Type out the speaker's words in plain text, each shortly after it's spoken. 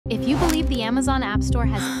If you believe the Amazon App Store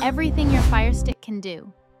has everything your Fire Stick can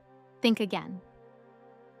do, think again.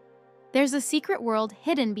 There's a secret world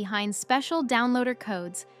hidden behind special downloader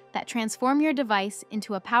codes that transform your device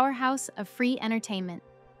into a powerhouse of free entertainment.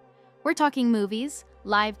 We're talking movies,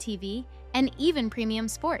 live TV, and even premium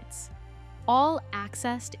sports, all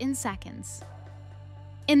accessed in seconds.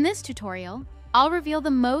 In this tutorial, I'll reveal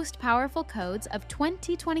the most powerful codes of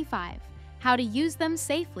 2025, how to use them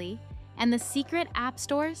safely, and the secret app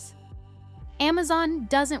stores Amazon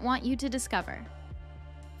doesn't want you to discover.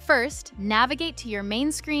 First, navigate to your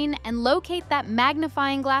main screen and locate that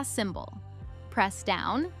magnifying glass symbol. Press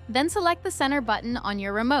down, then select the center button on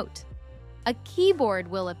your remote. A keyboard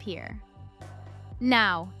will appear.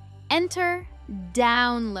 Now, enter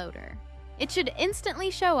Downloader. It should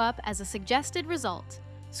instantly show up as a suggested result.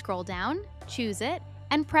 Scroll down, choose it,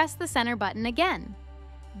 and press the center button again.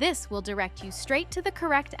 This will direct you straight to the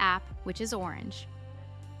correct app, which is orange.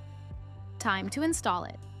 Time to install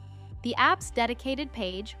it. The app's dedicated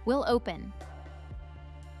page will open.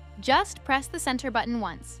 Just press the center button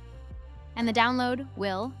once, and the download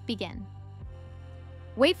will begin.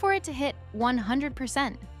 Wait for it to hit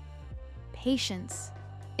 100%. Patience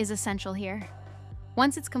is essential here.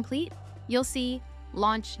 Once it's complete, you'll see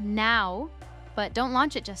Launch Now, but don't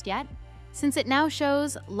launch it just yet. Since it now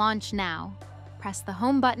shows Launch Now, press the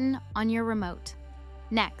home button on your remote.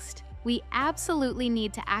 Next, we absolutely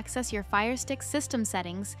need to access your Fire Stick system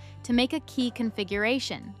settings to make a key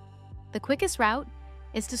configuration. The quickest route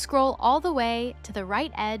is to scroll all the way to the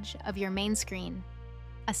right edge of your main screen.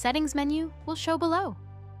 A settings menu will show below.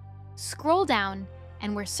 Scroll down,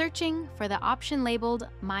 and we're searching for the option labeled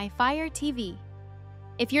My Fire TV.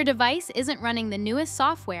 If your device isn't running the newest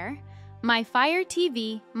software, My Fire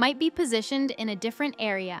TV might be positioned in a different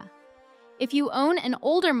area. If you own an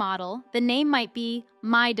older model, the name might be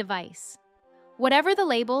My Device. Whatever the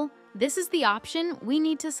label, this is the option we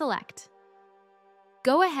need to select.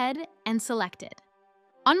 Go ahead and select it.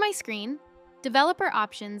 On my screen, Developer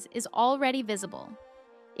Options is already visible.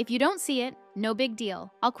 If you don't see it, no big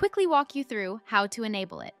deal. I'll quickly walk you through how to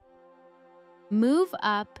enable it. Move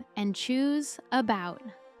up and choose About.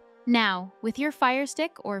 Now, with your Fire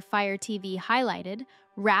Stick or Fire TV highlighted,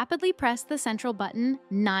 rapidly press the central button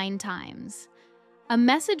 9 times. A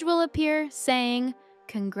message will appear saying,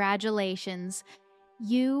 "Congratulations,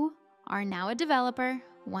 you are now a developer."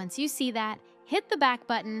 Once you see that, hit the back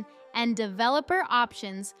button and Developer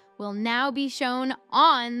Options will now be shown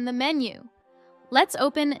on the menu. Let's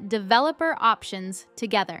open Developer Options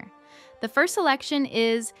together. The first selection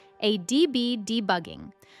is a DB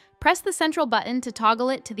debugging. Press the central button to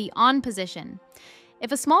toggle it to the on position.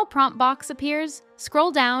 If a small prompt box appears,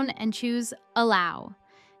 scroll down and choose Allow.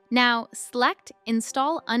 Now, select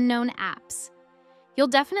Install Unknown Apps. You'll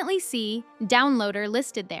definitely see Downloader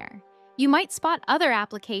listed there. You might spot other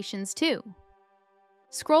applications too.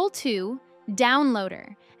 Scroll to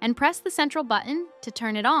Downloader and press the central button to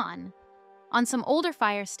turn it on. On some older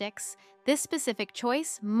Fire Sticks, this specific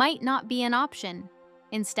choice might not be an option.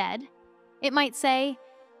 Instead, it might say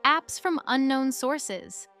Apps from Unknown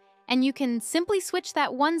Sources, and you can simply switch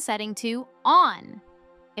that one setting to On.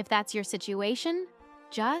 If that's your situation,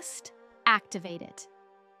 just activate it.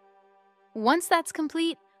 Once that's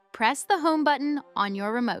complete, press the home button on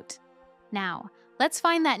your remote. Now, let's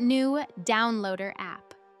find that new Downloader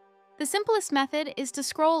app. The simplest method is to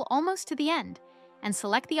scroll almost to the end and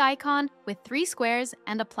select the icon with 3 squares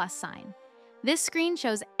and a plus sign. This screen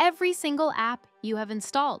shows every single app you have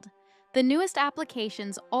installed. The newest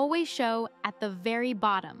applications always show at the very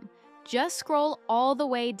bottom. Just scroll all the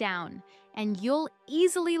way down, and you'll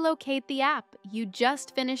easily locate the app you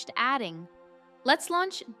just finished adding. Let's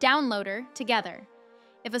launch Downloader together.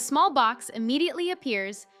 If a small box immediately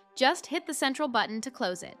appears, just hit the central button to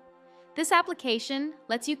close it. This application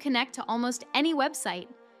lets you connect to almost any website.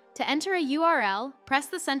 To enter a URL, press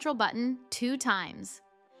the central button 2 times.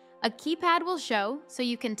 A keypad will show so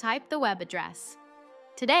you can type the web address.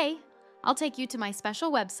 Today, I'll take you to my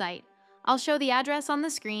special website. I'll show the address on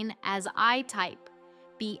the screen as I type.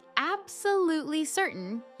 Be absolutely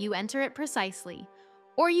certain you enter it precisely,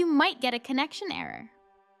 or you might get a connection error.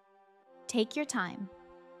 Take your time.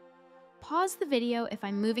 Pause the video if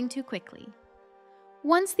I'm moving too quickly.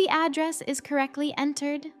 Once the address is correctly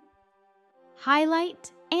entered,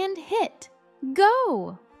 highlight and hit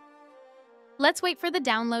Go. Let's wait for the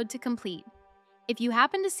download to complete. If you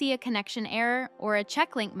happen to see a connection error or a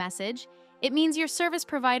checklink message, it means your service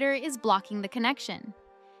provider is blocking the connection.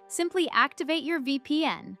 Simply activate your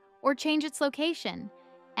VPN or change its location,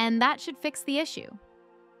 and that should fix the issue.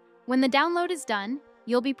 When the download is done,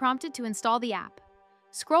 you'll be prompted to install the app.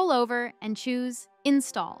 Scroll over and choose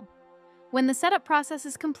Install. When the setup process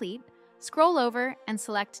is complete, scroll over and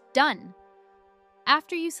select Done.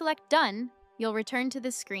 After you select Done, you'll return to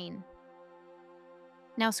this screen.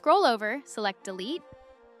 Now scroll over, select Delete,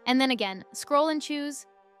 and then again, scroll and choose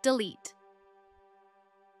Delete.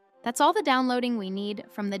 That's all the downloading we need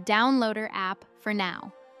from the Downloader app for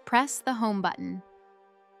now. Press the Home button.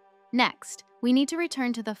 Next, we need to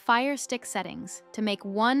return to the Firestick settings to make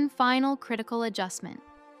one final critical adjustment.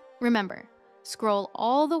 Remember, scroll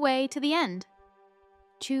all the way to the end.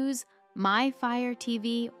 Choose My Fire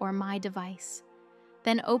TV or My Device.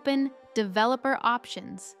 Then open Developer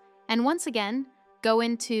Options, and once again, go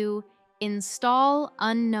into Install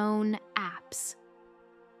Unknown Apps.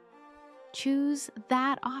 Choose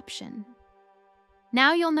that option.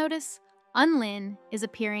 Now you'll notice Unlin is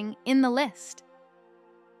appearing in the list.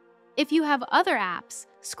 If you have other apps,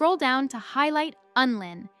 scroll down to highlight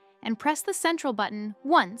Unlin and press the central button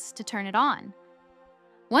once to turn it on.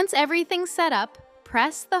 Once everything's set up,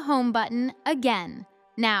 press the Home button again.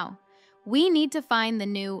 Now, we need to find the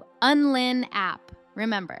new Unlin app.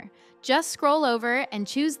 Remember, just scroll over and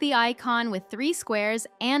choose the icon with 3 squares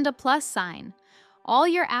and a plus sign. All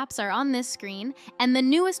your apps are on this screen, and the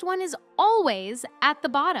newest one is always at the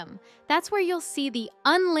bottom. That's where you'll see the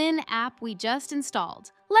Unlin app we just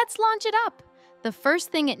installed. Let's launch it up. The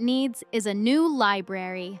first thing it needs is a new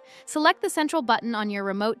library. Select the central button on your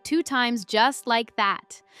remote 2 times just like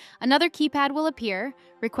that. Another keypad will appear,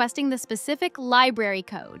 requesting the specific library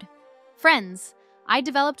code. Friends, I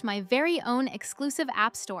developed my very own exclusive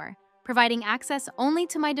app store, providing access only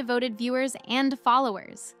to my devoted viewers and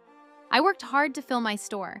followers. I worked hard to fill my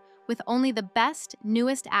store with only the best,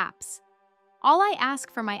 newest apps. All I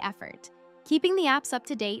ask for my effort, keeping the apps up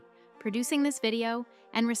to date, producing this video,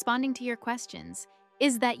 and responding to your questions,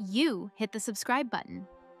 is that you hit the subscribe button.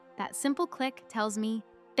 That simple click tells me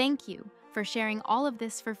thank you for sharing all of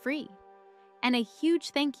this for free. And a huge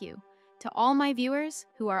thank you to all my viewers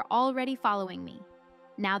who are already following me.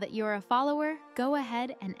 Now that you're a follower, go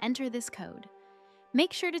ahead and enter this code.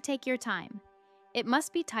 Make sure to take your time. It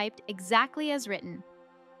must be typed exactly as written,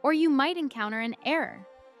 or you might encounter an error.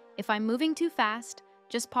 If I'm moving too fast,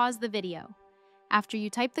 just pause the video. After you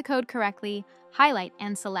type the code correctly, highlight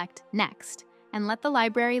and select Next, and let the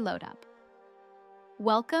library load up.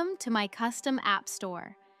 Welcome to my custom app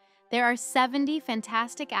store. There are 70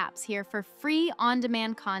 fantastic apps here for free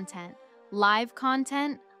on-demand content, live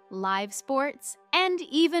sports, and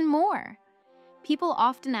even more. People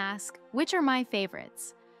often ask, which are my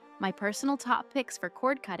favorites? My personal top picks for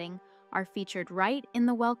cord cutting are featured right in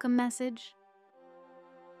the welcome message.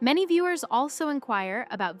 Many viewers also inquire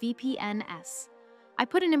about VPNs. I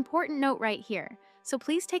put an important note right here, so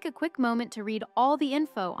please take a quick moment to read all the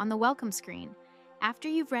info on the welcome screen. After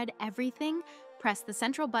you've read everything, press the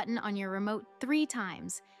central button on your remote 3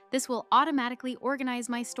 times. This will automatically organize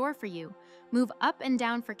my store for you. Move up and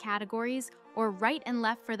down for categories or right and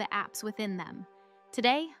left for the apps within them.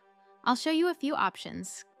 Today, I'll show you a few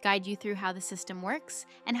options, guide you through how the system works,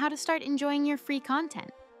 and how to start enjoying your free content.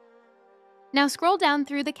 Now scroll down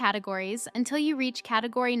through the categories until you reach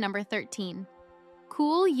category number 13,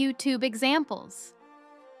 Cool YouTube Examples.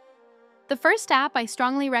 The first app I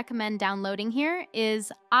strongly recommend downloading here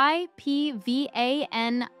is IPVANIS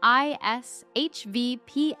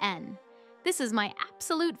HVPN. This is my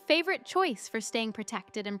absolute favorite choice for staying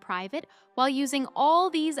protected and private while using all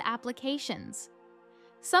these applications.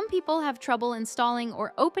 Some people have trouble installing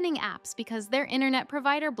or opening apps because their internet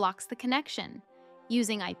provider blocks the connection,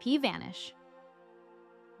 using IPVanish.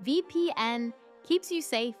 VPN keeps you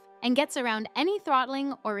safe and gets around any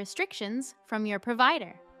throttling or restrictions from your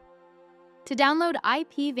provider. To download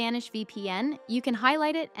IPVanish VPN, you can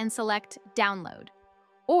highlight it and select Download.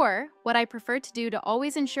 Or, what I prefer to do to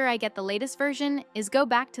always ensure I get the latest version is go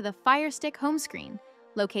back to the Firestick home screen,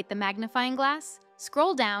 locate the magnifying glass,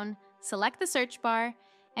 scroll down, select the search bar,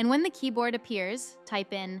 and when the keyboard appears,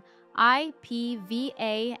 type in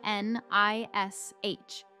IPVANISH.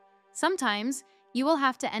 Sometimes, you will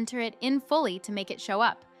have to enter it in fully to make it show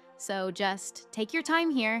up, so just take your time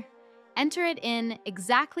here. Enter it in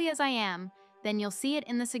exactly as I am, then you'll see it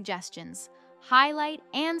in the suggestions. Highlight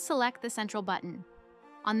and select the central button.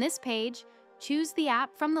 On this page, choose the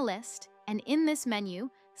app from the list, and in this menu,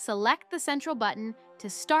 select the central button to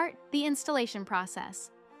start the installation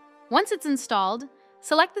process. Once it's installed,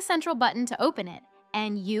 select the central button to open it,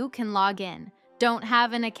 and you can log in. Don't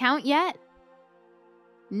have an account yet?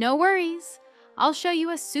 No worries. I'll show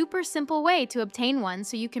you a super simple way to obtain one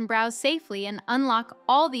so you can browse safely and unlock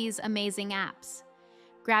all these amazing apps.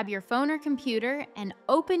 Grab your phone or computer and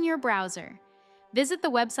open your browser. Visit the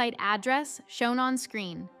website address shown on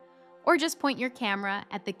screen. or just point your camera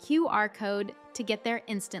at the QR code to get there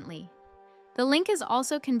instantly. The link is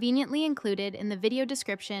also conveniently included in the video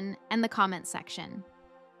description and the comments section.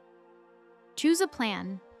 Choose a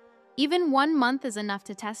plan. Even 1 month is enough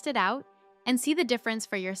to test it out and see the difference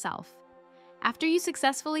for yourself. After you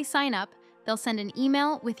successfully sign up, they'll send an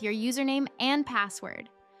email with your username and password.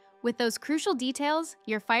 With those crucial details,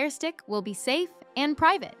 your Firestick will be safe and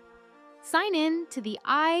private. Sign in to the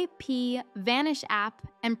IP Vanish app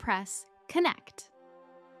and press Connect.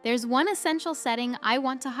 There's one essential setting I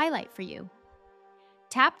want to highlight for you.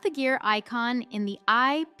 Tap the gear icon in the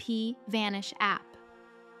IP Vanish app.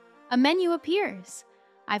 A menu appears.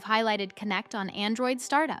 I've highlighted Connect on Android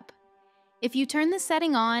Startup. If you turn this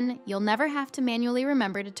setting on, you'll never have to manually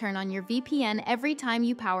remember to turn on your VPN every time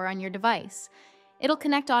you power on your device. It'll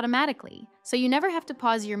connect automatically, so you never have to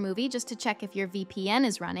pause your movie just to check if your VPN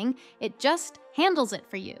is running. It just handles it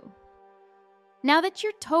for you. Now that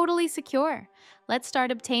you're totally secure, let's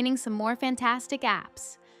start obtaining some more fantastic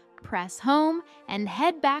apps. Press home and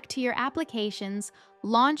head back to your applications,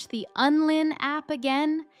 launch the Unlin app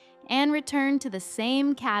again, and return to the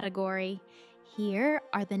same category. Here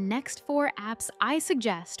are the next 4 apps I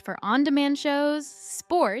suggest for on-demand shows,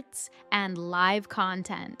 sports, and live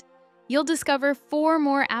content. You'll discover 4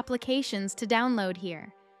 more applications to download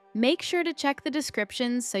here. Make sure to check the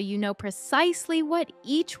descriptions so you know precisely what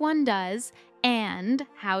each one does and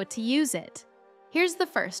how to use it. Here's the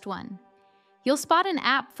first one. You'll spot an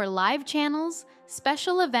app for live channels,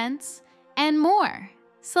 special events, and more.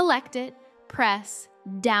 Select it, press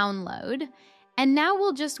Download, and now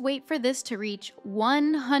we'll just wait for this to reach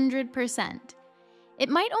 100%. It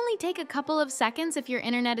might only take a couple of seconds if your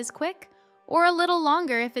internet is quick, or a little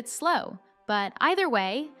longer if it's slow, but either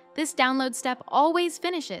way, this download step always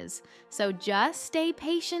finishes, so just stay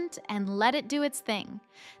patient and let it do its thing.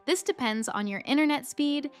 This depends on your internet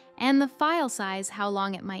speed and the file size how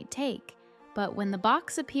long it might take. But when the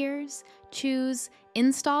box appears, choose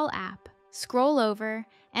Install App, scroll over,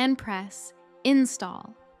 and press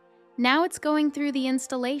Install. Now it's going through the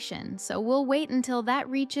installation, so we'll wait until that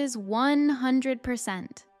reaches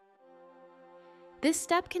 100%. This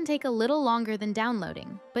step can take a little longer than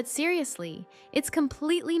downloading, but seriously, it's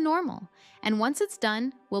completely normal, and once it's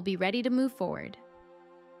done, we'll be ready to move forward.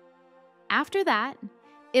 After that,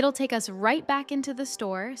 it'll take us right back into the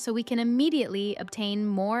store so we can immediately obtain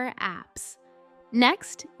more apps.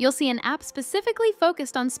 Next, you'll see an app specifically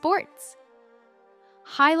focused on sports.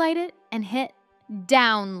 Highlight it and hit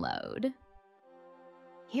Download.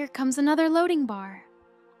 Here comes another loading bar.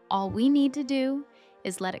 All we need to do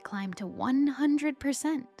is let it climb to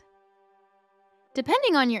 100%.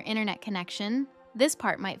 Depending on your internet connection, this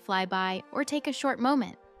part might fly by or take a short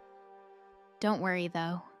moment. Don't worry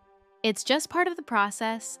though. It's just part of the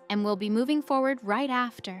process and we'll be moving forward right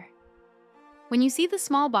after. When you see the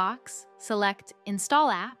small box, select Install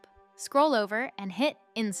App, scroll over and hit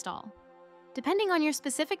Install. Depending on your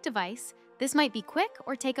specific device, this might be quick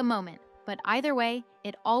or take a moment, but either way,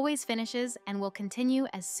 it always finishes and will continue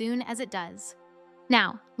as soon as it does.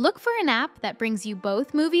 Now, look for an app that brings you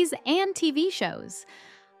both movies and TV shows.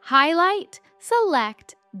 Highlight,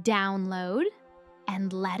 select, download,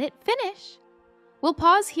 and let it finish. We'll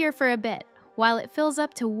pause here for a bit while it fills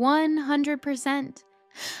up to 100%.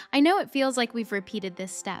 I know it feels like we've repeated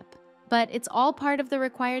this step, but it's all part of the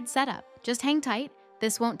required setup. Just hang tight,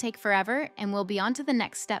 this won't take forever, and we'll be on to the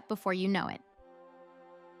next step before you know it.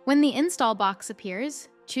 When the install box appears,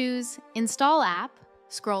 choose Install App,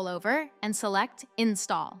 scroll over, and select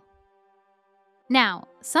Install. Now,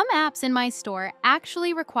 some apps in my store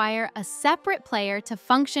actually require a separate player to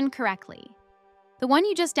function correctly. The one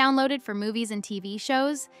you just downloaded for movies and TV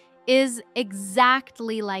shows is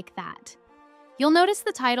exactly like that. You'll notice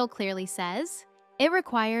the title clearly says, it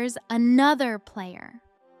requires another player.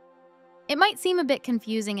 It might seem a bit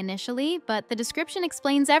confusing initially, but the description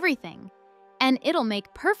explains everything, and it'll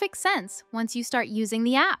make perfect sense once you start using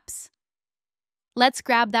the apps. Let's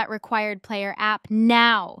grab that required player app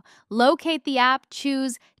now. Locate the app,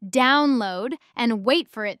 choose Download, and wait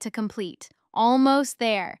for it to complete. Almost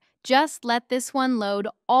there. Just let this one load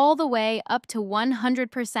all the way up to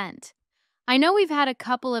 100%. I know we've had a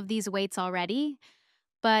couple of these waits already,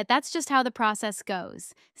 but that's just how the process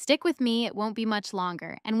goes. Stick with me, it won't be much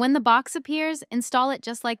longer. And when the box appears, install it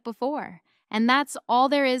just like before. And that's all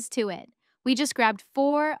there is to it. We just grabbed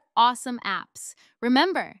 4 awesome apps.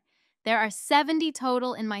 Remember, there are 70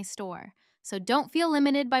 total in my store, so don't feel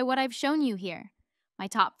limited by what I've shown you here. My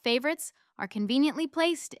top favorites are conveniently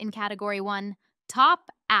placed in Category 1,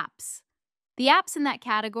 Top Apps. The apps in that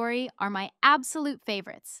category are my absolute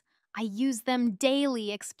favorites. I use them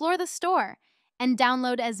daily, explore the store, and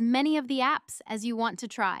download as many of the apps as you want to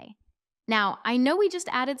try. Now, I know we just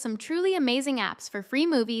added some truly amazing apps for free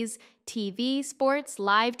movies, TV, sports,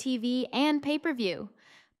 live TV, and pay-per-view.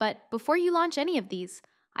 But before you launch any of these,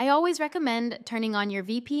 I always recommend turning on your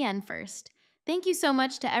VPN first. Thank you so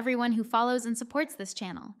much to everyone who follows and supports this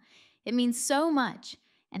channel. It means so much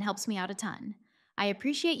and helps me out a ton. I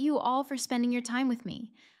appreciate you all for spending your time with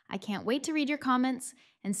me. I can't wait to read your comments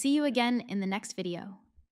and see you again in the next video.